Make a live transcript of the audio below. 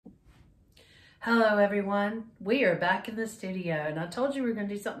Hello everyone, we are back in the studio and I told you we were going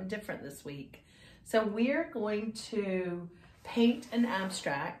to do something different this week. So we're going to paint an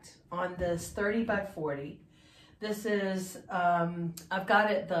abstract on this 30 by 40. This is, I've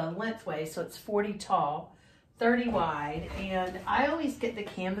got it the lengthwise, so it's 40 tall, 30 wide, and I always get the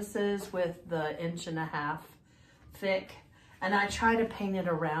canvases with the 1.5 inch thick, and I try to paint it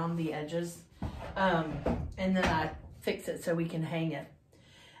around the edges, and then I fix it so we can hang it.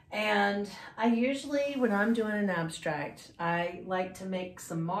 And I usually, when I'm doing an abstract, I like to make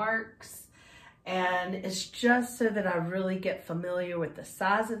some marks, and it's just so that I really get familiar with the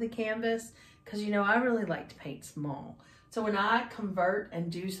size of the canvas, because you know, I really like to paint small. So when I convert and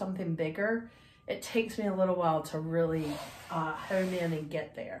do something bigger, it takes me a little while to really hone in and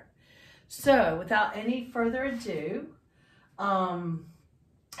get there. So without any further ado,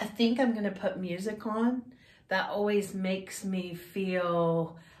 I think I'm gonna put music on. That always makes me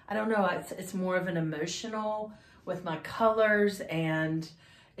feel, I don't know, it's more of an emotional with my colors, and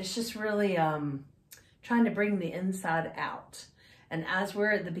it's just really trying to bring the inside out. And as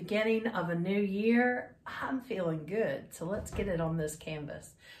we're at the beginning of a new year, I'm feeling good. So let's get it on this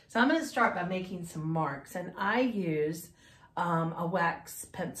canvas. So I'm gonna start by making some marks, and I use a wax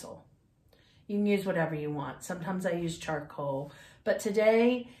pencil. You can use whatever you want. Sometimes I use charcoal, but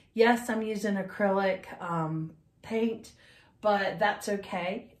today, yes, I'm using acrylic paint, but that's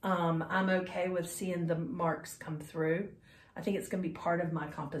okay. I'm okay with seeing the marks come through. I think it's gonna be part of my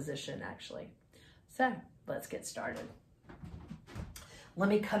composition, actually. So let's get started. Let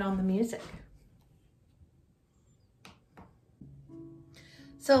me cut on the music.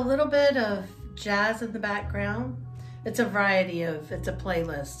 So a little bit of jazz in the background. It's a variety of, it's a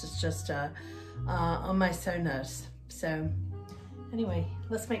playlist. It's just on my Sonos. So anyway,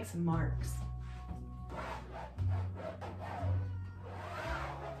 let's make some marks.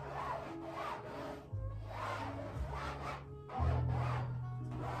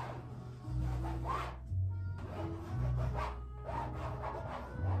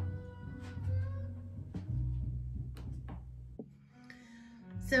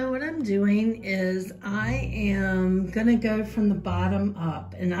 So what I'm doing is I am gonna go from the bottom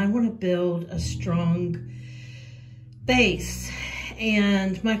up, and I wanna build a strong base.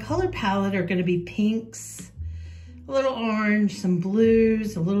 And my color palette are gonna be pinks, a little orange, some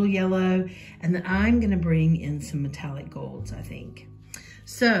blues, a little yellow, and then I'm gonna bring in some metallic golds, I think.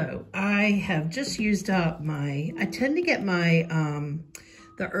 So I have just used up I tend to get my,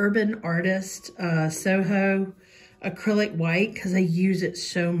 the Urban Artist Soho acrylic white because I use it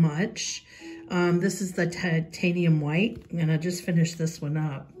so much. This is the titanium white, and I just finished this one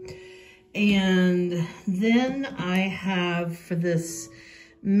up. And then I have, for this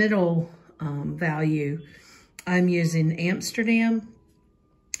middle value, I'm using Amsterdam,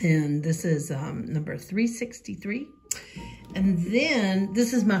 and this is number 363. And then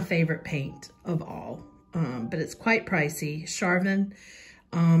this is my favorite paint of all, but it's quite pricey, Charvin,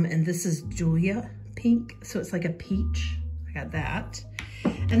 and this is Julia Pink, so it's like a peach. I got that.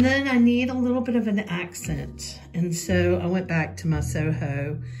 And then I need a little bit of an accent, and so I went back to my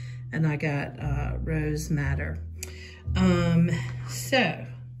Soho and I got Rose Madder. So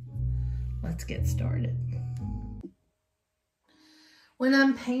let's get started. When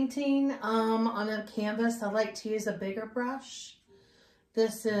I'm painting on a canvas, I like to use a bigger brush.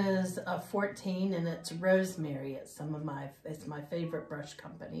 This is a 14, and it's Rosemary. It's my favorite brush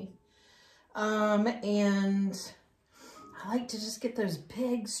company. And I like to just get those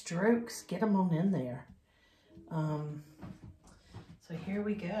big strokes, get them on in there. So here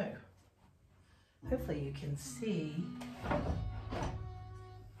we go. Hopefully you can see. Hopefully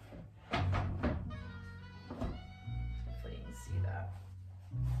you can see that.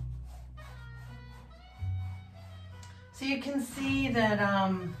 So you can see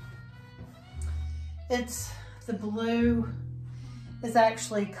that it's the blue is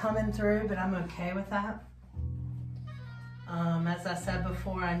actually coming through, but I'm okay with that. As I said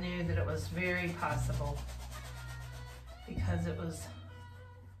before, I knew that it was very possible because it was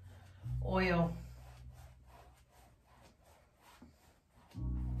oil.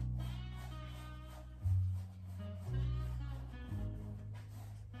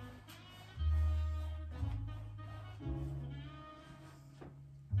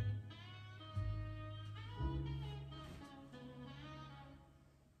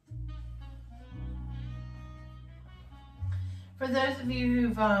 For those of you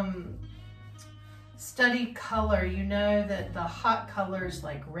who've studied color, you know that the hot colors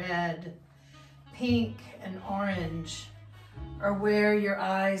like red, pink, and orange are where your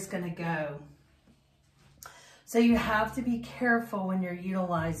eye's gonna go. So you have to be careful when you're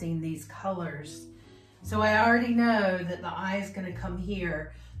utilizing these colors. So I already know that the eye is going to come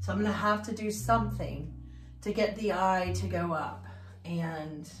here. So I'm going to have to do something to get the eye to go up.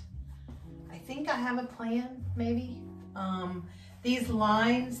 And I think I have a plan, maybe. These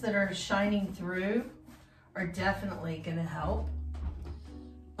lines that are shining through are definitely going to help,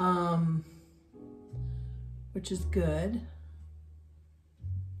 which is good.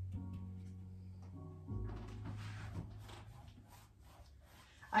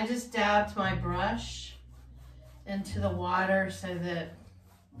 I just dabbed my brush into the water so that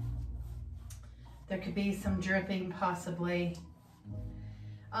there could be some dripping possibly.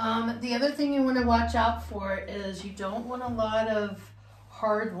 The other thing you want to watch out for is you don't want a lot of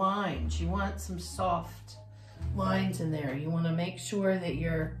hard lines. You want some soft lines in there. You want to make sure that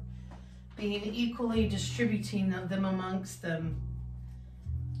you're being equally distributing them amongst them,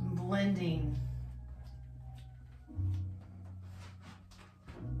 blending.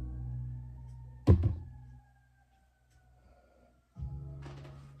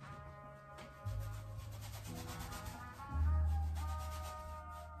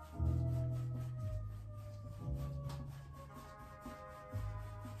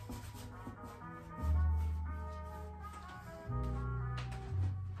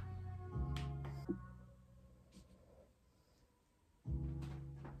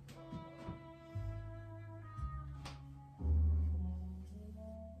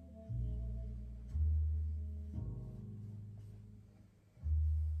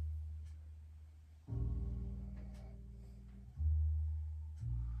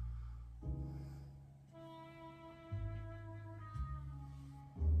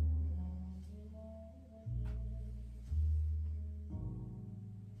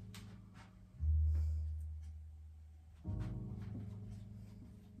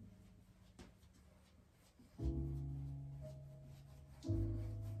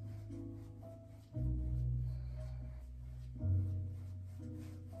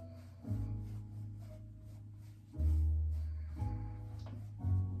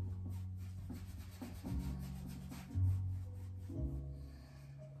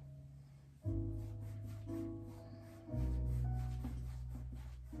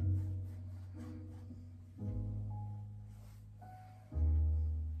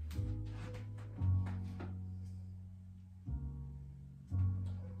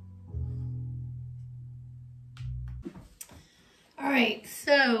 All right,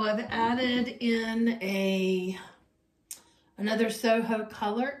 so I've added in another Soho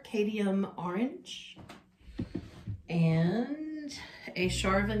color, Cadmium Orange, and a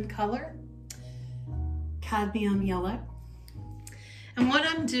Charvin color, Cadmium Yellow. And what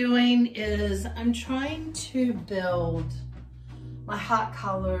I'm doing is I'm trying to build my hot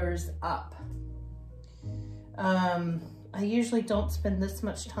colors up. I usually don't spend this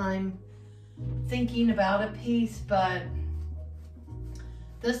much time thinking about a piece, but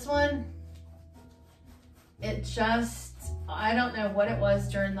this one, it just, I don't know what it was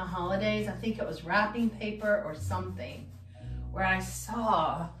during the holidays. I think it was wrapping paper or something, where I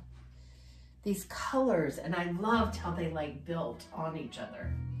saw these colors and I loved how they like built on each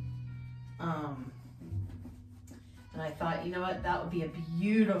other. And I thought, you know what, that would be a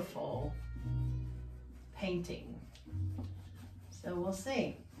beautiful painting. So we'll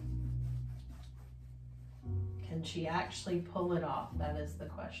see. Can she actually pull it off? That is the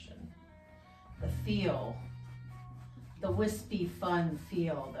question. The feel, the wispy fun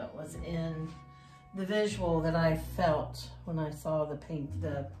feel that was in the visual that I felt when I saw the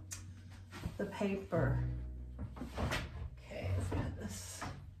paper. Okay, let's get this.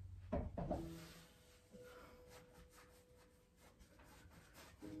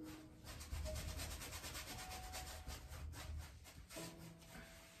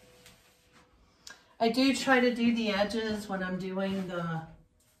 I do try to do the edges when I'm doing the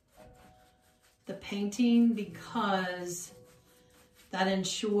painting, because that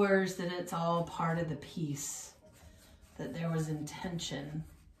ensures that it's all part of the piece, that there was intention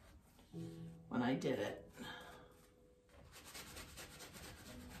when I did it.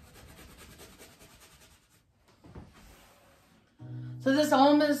 So this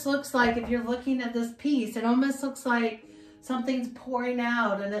almost looks like, if you're looking at this piece, it almost looks like something's pouring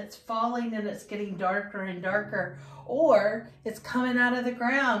out and it's falling and it's getting darker and darker, or it's coming out of the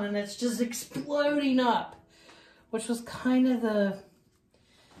ground and it's just exploding up, which was kind of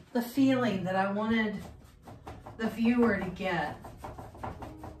the feeling that I wanted the viewer to get.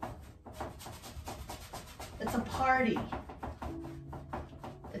 It's a party.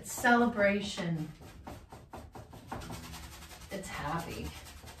 It's celebration. It's happy.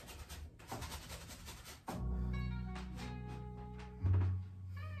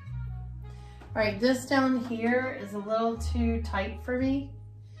 All right, this down here is a little too tight for me.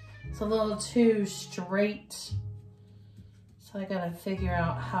 It's a little too straight. So I gotta figure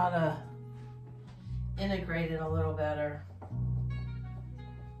out how to integrate it a little better.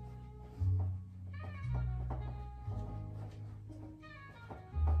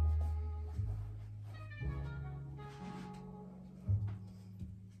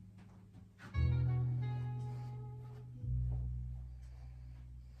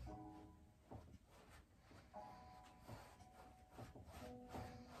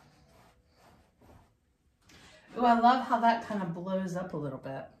 Oh, I love how that kind of blows up a little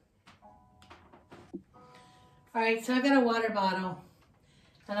bit. All right, so I got a water bottle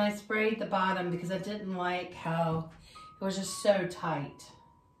and I sprayed the bottom because I didn't like how it was just so tight.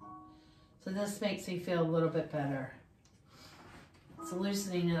 So this makes me feel a little bit better. It's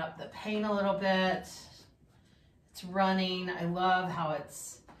loosening up the paint a little bit. It's running. I love how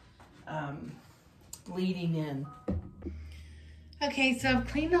it's bleeding in. Okay, so I've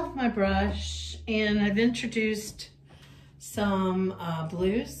cleaned off my brush and I've introduced some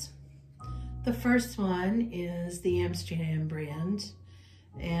blues. The first one is the Amsterdam brand,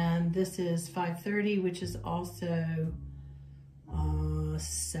 and this is 530, which is also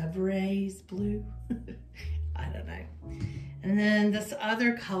Sevres blue. I don't know. And then this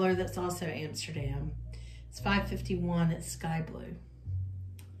other color that's also Amsterdam, it's 551, it's sky blue.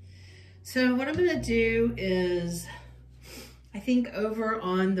 So what I'm gonna do is, I think over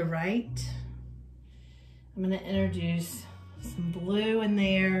on the right, I'm gonna introduce some blue in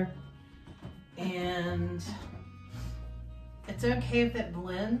there, and it's okay if it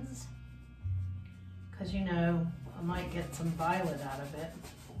blends, because you know, I might get some violet out of it.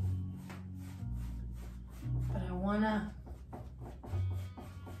 But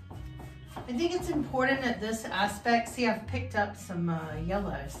I think it's important at this aspect, see I've picked up some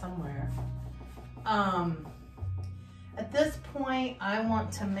yellow somewhere. At this point, I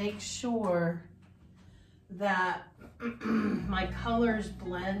want to make sure that my colors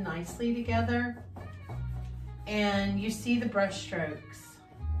blend nicely together, and you see the brush strokes.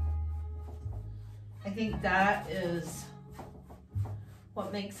 I think that is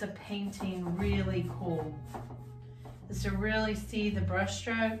what makes a painting really cool, is to really see the brush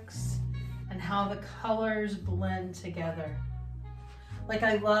strokes and how the colors blend together. Like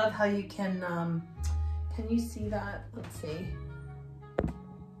I love how you can you see that? Let's see.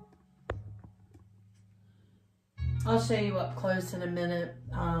 I'll show you up close in a minute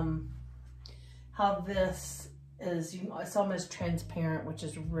how this is, it's almost transparent, which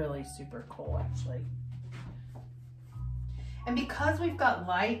is really super cool actually. And because we've got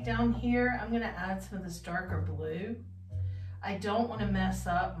light down here, I'm gonna add some of this darker blue. I don't wanna mess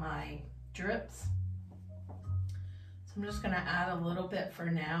up my drips. So I'm just gonna add a little bit for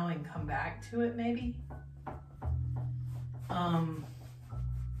now and come back to it maybe.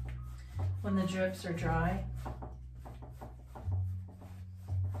 When the drips are dry.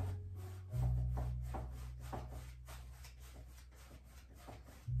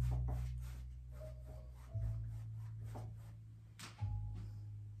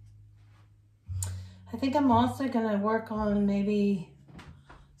 I think I'm also gonna work on maybe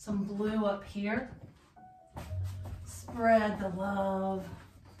some blue up here. Spread the love.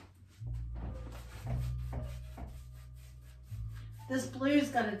 This blue's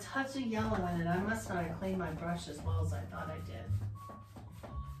got a touch of yellow in it. I must not have cleaned my brush as well as I thought I did.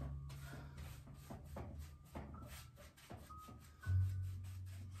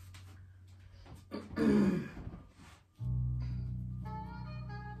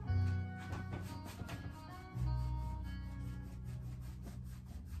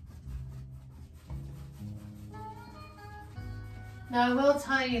 Now I will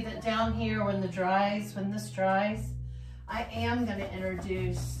tell you that down here when this dries, I am going to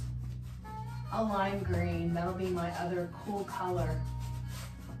introduce a lime green. That'll be my other cool color.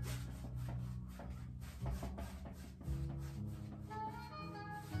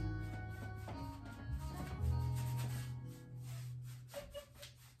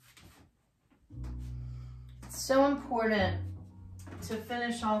 It's so important to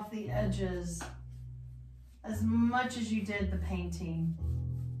finish off the edges as much as you did the painting,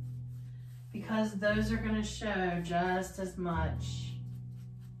 because those are going to show just as much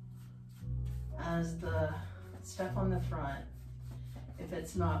as the stuff on the front if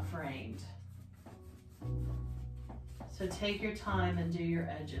it's not framed. So take your time and do your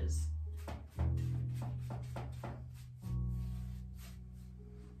edges.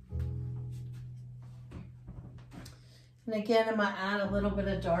 And again, I'm going to add a little bit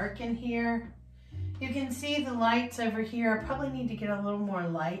of dark in here. You can see the lights over here. I probably need to get a little more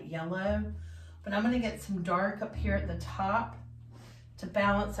light yellow But I'm gonna get some dark up here at the top to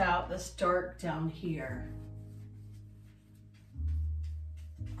balance out this dark down here.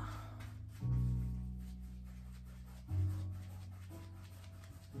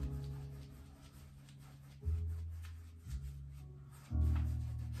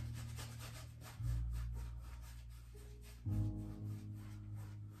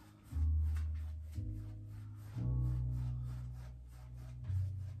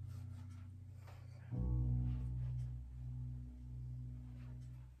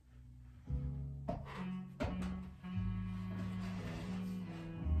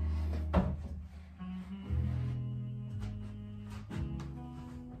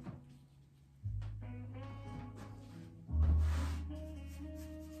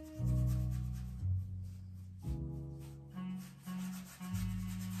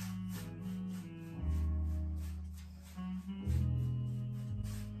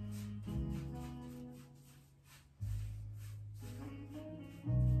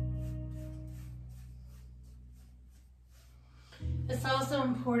 It's also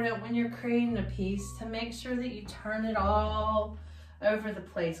important when you're creating a piece to make sure that you turn it all over the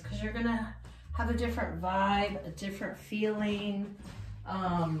place, because you're gonna have a different vibe, a different feeling.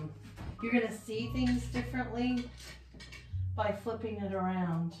 You're gonna see things differently by flipping it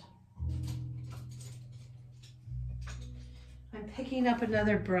around. I'm picking up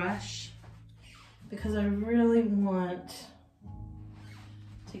another brush because I really want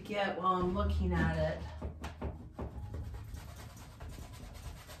to get, while I'm looking at it,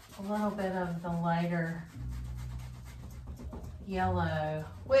 a little bit of the lighter yellow,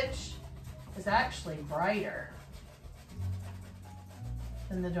 which is actually brighter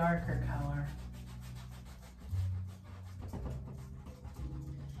than the darker color.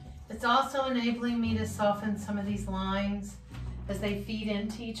 It's also enabling me to soften some of these lines as they feed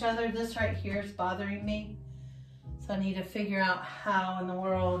into each other. This right here is bothering me, so I need to figure out how in the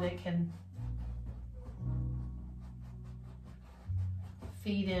world it can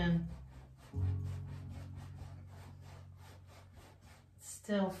feed in.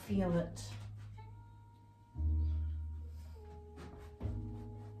 Still feel it.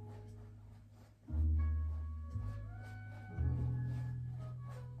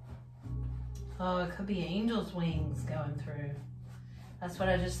 Oh, it could be angel's wings going through. That's what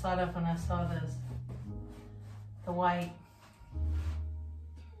I just thought of when I saw this. The white.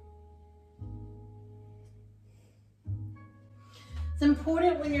 It's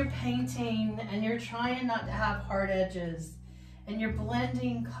important when you're painting and you're trying not to have hard edges and you're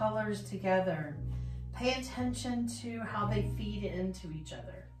blending colors together. Pay attention to how they feed into each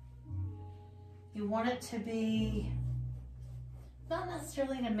other. You want it to be, not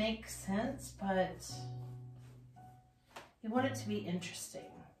necessarily to make sense, but you want it to be interesting.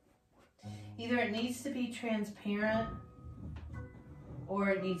 Either it needs to be transparent or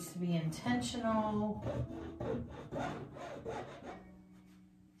it needs to be intentional.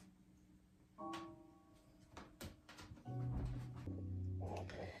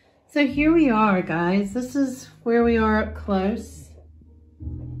 So here we are, guys. This is where we are up close.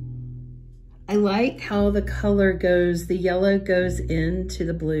 I like how the color goes, the yellow goes into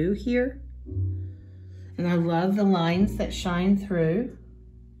the blue here. And I love the lines that shine through.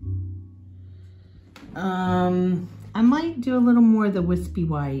 I might do a little more of the wispy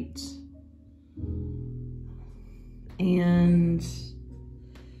white. And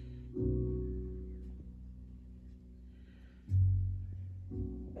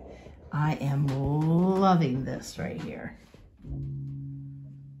I am loving this right here.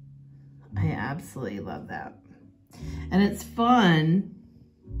 I absolutely love that. And it's fun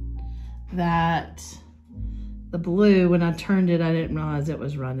that the blue, when I turned it, I didn't realize it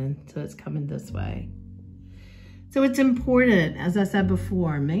was running, so it's coming this way. So it's important, as I said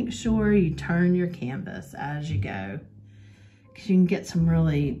before, make sure you turn your canvas as you go, because you can get some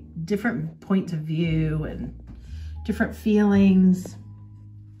really different points of view and different feelings.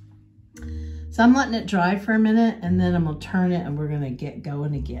 So I'm letting it dry for a minute, and then I'm gonna turn it and we're gonna get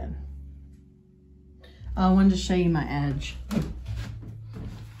going again. I wanted to show you my edge.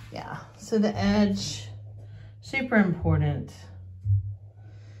 Yeah, so the edge, super important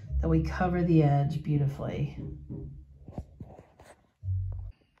that we cover the edge beautifully.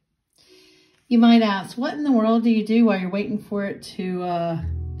 You might ask, what in the world do you do while you're waiting for it to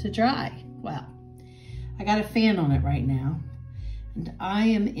dry? Well, I got a fan on it right now, and I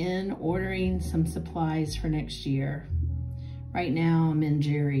am in ordering some supplies for next year. Right now I'm in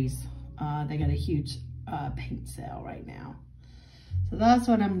Jerry's. They got a huge paint sale right now. So that's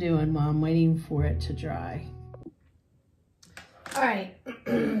what I'm doing while I'm waiting for it to dry. All right,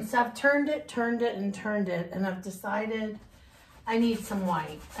 so I've turned it, and I've decided I need some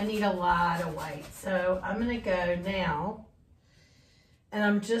white. I need a lot of white. So I'm gonna go now, and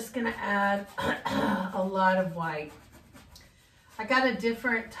I'm just gonna add a lot of white. I got a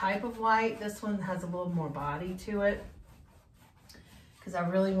different type of white. This one has a little more body to it because I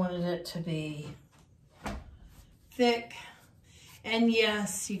really wanted it to be thick. And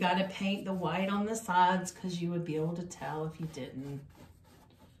yes, you got to paint the white on the sides because you would be able to tell if you didn't.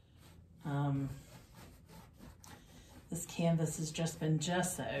 This canvas has just been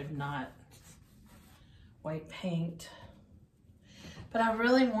gessoed, not white paint. But I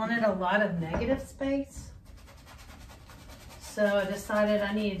really wanted a lot of negative space. So I decided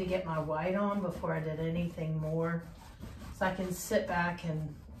I needed to get my white on before I did anything more, so I can sit back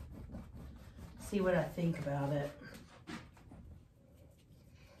and see what I think about it.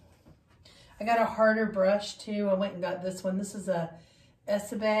 I got a harder brush too. I went and got this one. This is a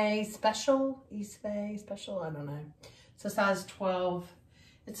Esabe Special, I don't know. It's a size 12.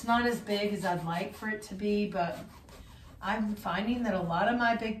 It's not as big as I'd like for it to be, but I'm finding that a lot of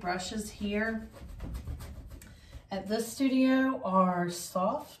my big brushes here at this studio are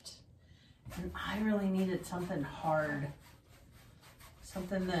soft, and I really needed something hard,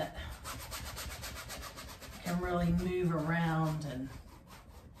 something that can really move around and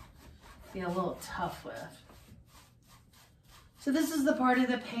be a little tough with. So this is the part of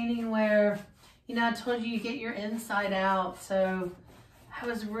the painting where, you know, I told you get your inside out. So I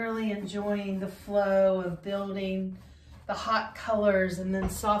was really enjoying the flow of building the hot colors and then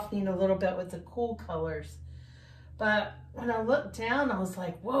softening a little bit with the cool colors. But when I looked down, I was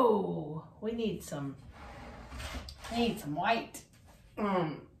like, whoa, we need some white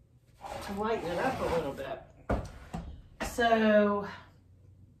to lighten it up a little bit. So,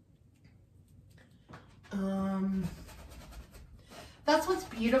 that's what's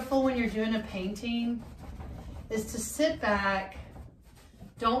beautiful when you're doing a painting, is to sit back,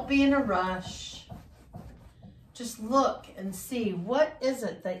 don't be in a rush, just look and see, what is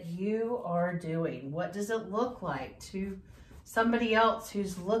it that you are doing? What does it look like to somebody else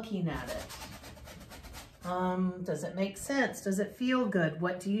who's looking at it? Does it make sense? Does it feel good?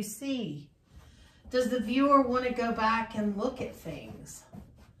 What do you see? Does the viewer want to go back and look at things?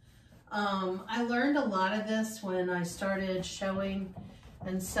 I learned a lot of this when I started showing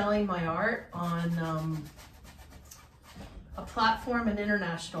and selling my art on a platform, an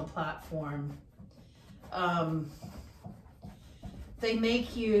international platform. They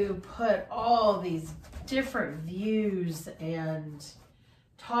make you put all these different views and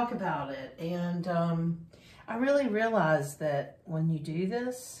talk about it. And I really realized that when you do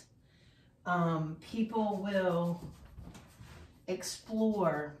this, people will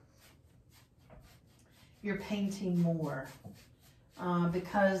explore your painting more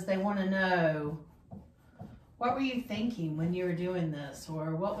because they want to know, what were you thinking when you were doing this?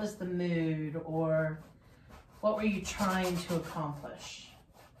 Or what was the mood? Or what were you trying to accomplish?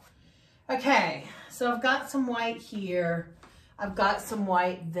 Okay, so I've got some white here. I've got some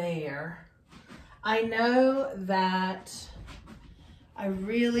white there. I know that I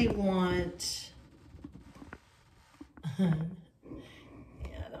really want, yeah,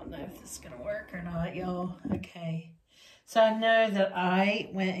 I don't know if this is gonna work or not, y'all. Okay, so I know that I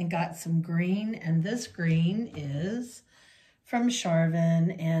went and got some green, and this green is from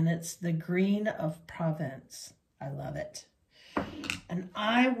Charvin, and it's the Green of Provence. I love it. And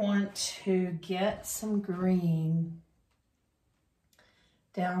I want to get some green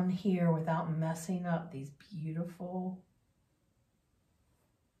down here without messing up these beautiful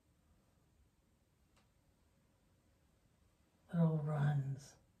little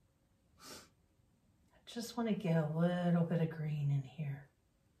runs. I just want to get a little bit of green in here.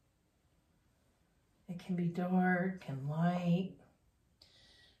 It can be dark and light,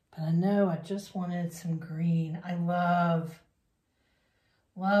 but I know I just wanted some green. I love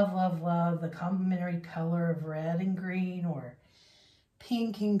the complementary color of red and green, or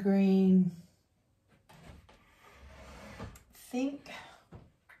pink and green. I think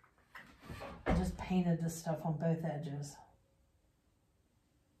I just painted this stuff on both edges.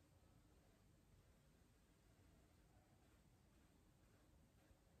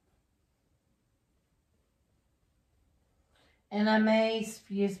 And I may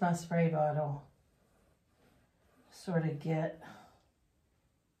use my spray bottle, sort of get,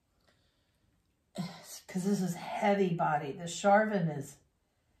 because this is heavy body. The Charvin is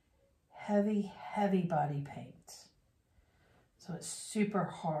heavy body paint. So it's super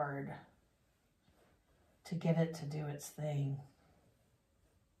hard to get it to do its thing.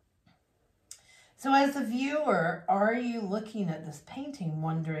 So as a viewer, are you looking at this painting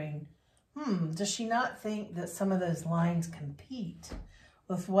wondering, does she not think that some of those lines compete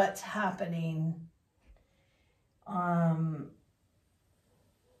with what's happening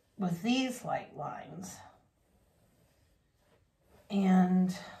with these light lines?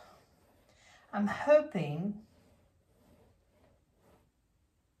 And I'm hoping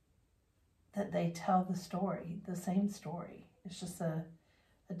that they tell the story, the same story. It's just a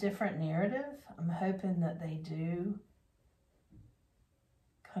different narrative. I'm hoping that they do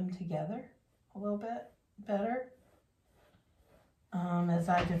come together a little bit better as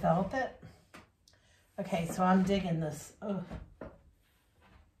I develop it. Okay, so I'm digging this. Ugh.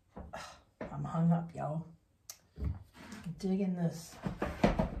 I'm hung up, y'all. I'm digging this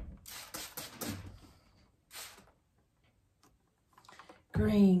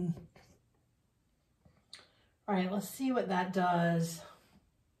green. All right, let's see what that does.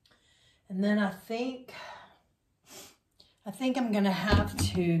 And then I think I'm gonna have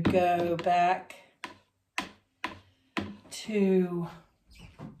to go back to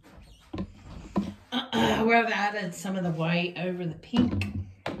where I've added some of the white over the pink.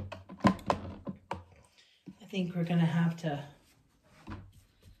 I think we're gonna have to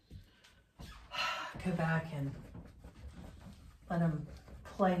go back and let them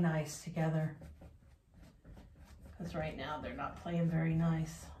play nice together. Because right now they're not playing very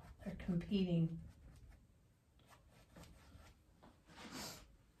nice. They're competing.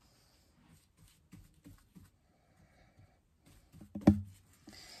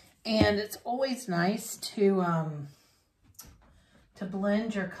 And it's always nice to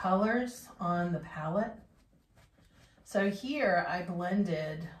blend your colors on the palette. So here I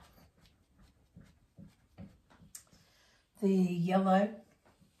blended the yellow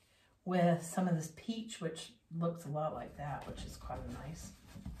with some of this peach, which looks a lot like that, which is quite nice.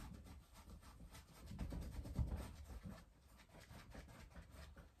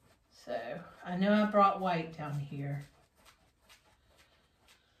 So I know I brought white down here,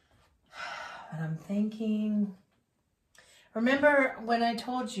 but I'm thinking, remember when I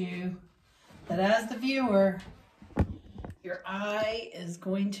told you that as the viewer, your eye is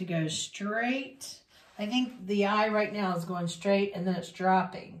going to go straight. I think the eye right now is going straight and then it's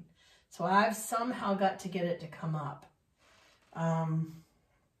dropping. So I've somehow got to get it to come up.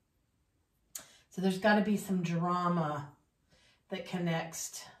 So there's got to be some drama that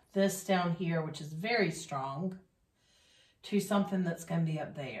connects this down here, which is very strong, to something that's going to be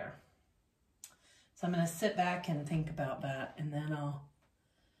up there. So I'm going to sit back and think about that, and then I'll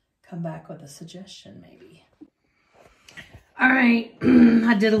come back with a suggestion maybe. All right,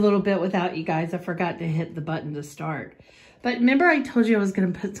 I did a little bit without you guys. I forgot to hit the button to start. But remember I told you I was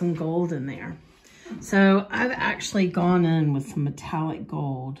going to put some gold in there. So I've actually gone in with some metallic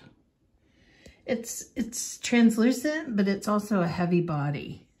gold. It's translucent, but it's also a heavy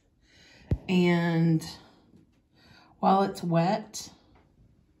body. And while it's wet,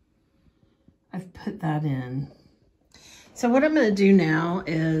 I've put that in. So what I'm going to do now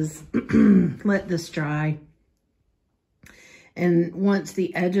is let this dry. And once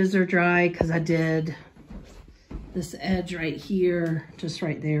the edges are dry, because I did this edge right here, just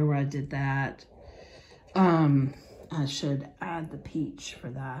right there where I did that, I should add the peach for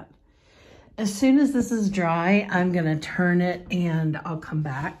that. As soon as this is dry, I'm going to turn it and I'll come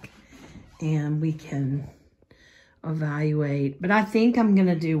back and we can evaluate. But I think I'm going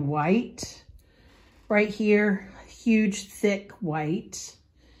to do white right here, huge thick white.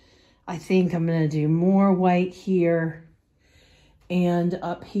 I think I'm going to do more white here, and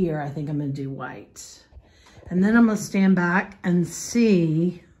up here I think I'm going to do white. And then I'm going to stand back and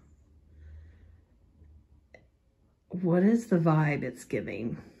see what is the vibe it's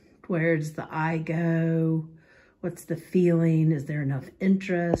giving. Where does the eye go? What's the feeling? Is there enough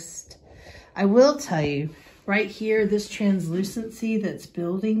interest? I will tell you, right here, this translucency that's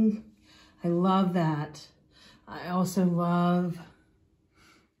building, I love that. I also love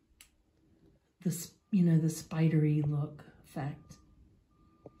this, you know, the spidery look effect.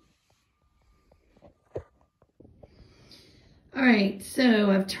 All right,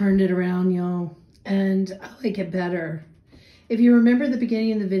 so I've turned it around, y'all, and I like it better. If you remember the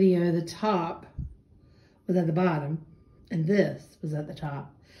beginning of the video, the top was at the bottom and this was at the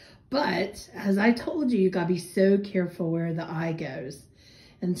top. But as I told you, you gotta be so careful where the eye goes.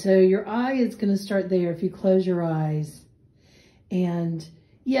 And so your eye is gonna start there if you close your eyes. And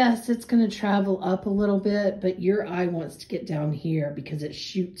yes, it's gonna travel up a little bit, but your eye wants to get down here because it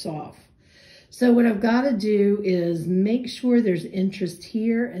shoots off. So what I've gotta do is make sure there's interest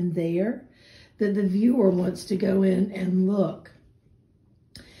here and there, that the viewer wants to go in and look.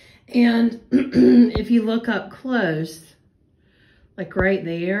 And if you look up close, like right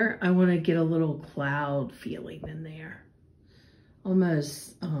there, I want to get a little cloud feeling in there.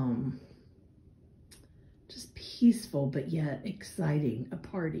 Almost just peaceful, but yet exciting, a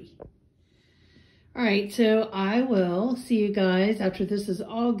party. All right, so I will see you guys after this is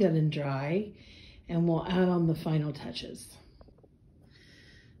all good and dry, and we'll add on the final touches.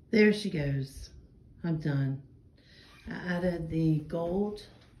 There she goes. I'm done. I added the gold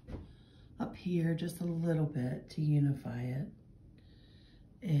up here just a little bit to unify it.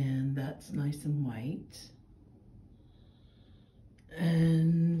 And that's nice and white.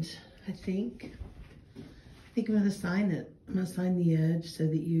 And I think I'm going to sign it. I'm going to sign the edge so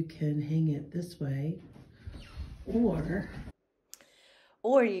that you can hang it this way.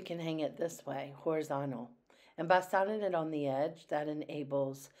 Or you can hang it this way, horizontal. And by signing it on the edge, that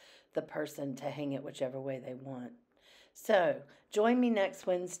enables the person to hang it whichever way they want. So join me next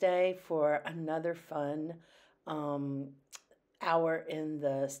Wednesday for another fun hour in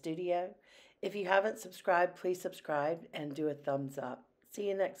the studio. If you haven't subscribed, please subscribe and do a thumbs up. See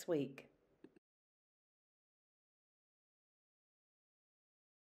you next week.